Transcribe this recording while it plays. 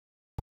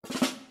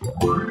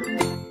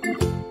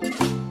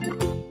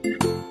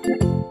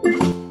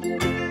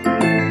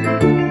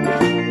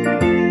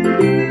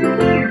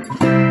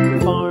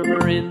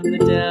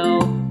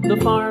The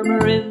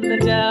farmer in the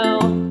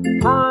dell.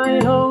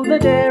 Hi-ho, the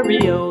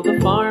dairy-o, the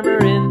farmer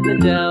in the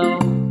dell.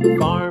 The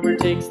farmer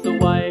takes the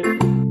wife,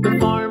 the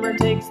farmer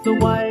takes the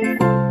wife.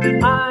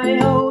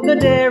 Hi-ho, the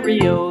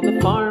dairy-o, the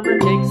farmer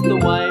takes the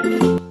wife.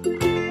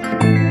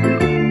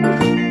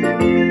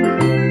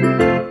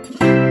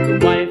 The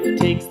wife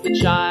takes the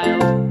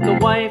child, the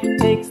wife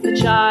takes the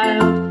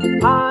child.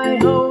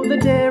 Hi-ho, the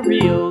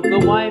dairy-o, the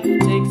wife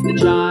takes the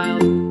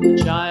child. The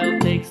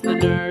child takes the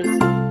nurse,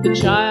 the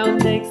child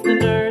takes the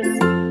nurse.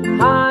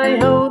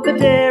 Hi-ho, the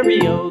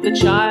dairy-o, the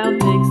child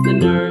takes the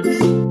nurse.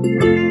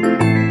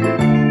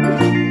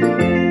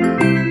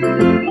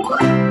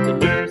 The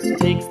nurse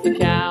takes the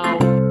cow,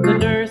 the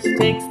nurse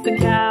takes the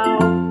cow.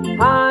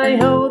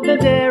 Hi-ho, the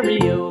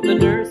dairy-o, the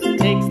nurse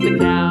takes the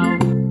cow.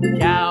 The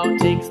cow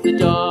takes the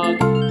dog,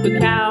 the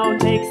cow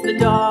takes the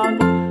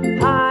dog.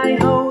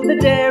 Hi-ho, the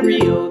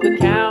dairy-o, the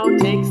cow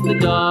takes the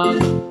dog.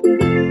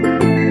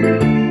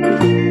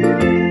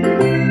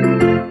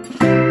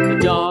 The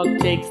dog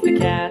takes the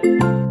cat,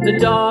 the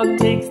dog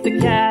takes the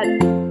cat.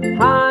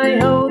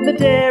 Hi-ho, the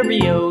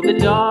dairy-o, the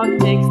dog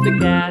takes the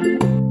cat.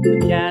 The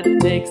cat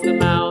takes the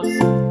mouse,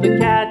 the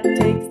cat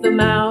takes the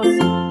mouse.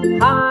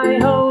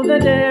 Hi-ho, the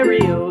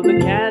dairy-o, the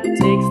cat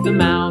takes the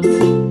mouse.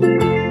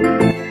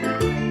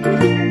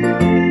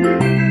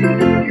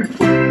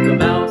 The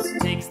mouse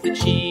takes the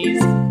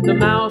cheese, the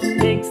mouse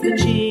takes the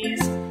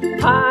cheese.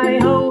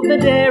 Hi-ho, the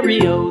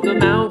dairy-o, the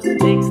mouse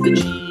takes the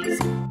cheese.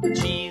 The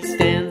cheese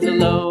stands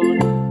alone,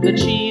 the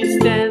cheese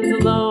stands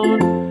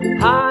alone.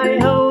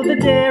 Hi-ho, the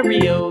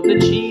dairy-o, the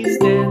cheese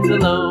stands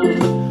alone.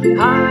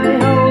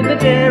 Hi-ho, the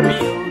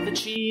dairy-o, the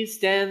cheese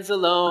stands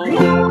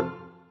alone.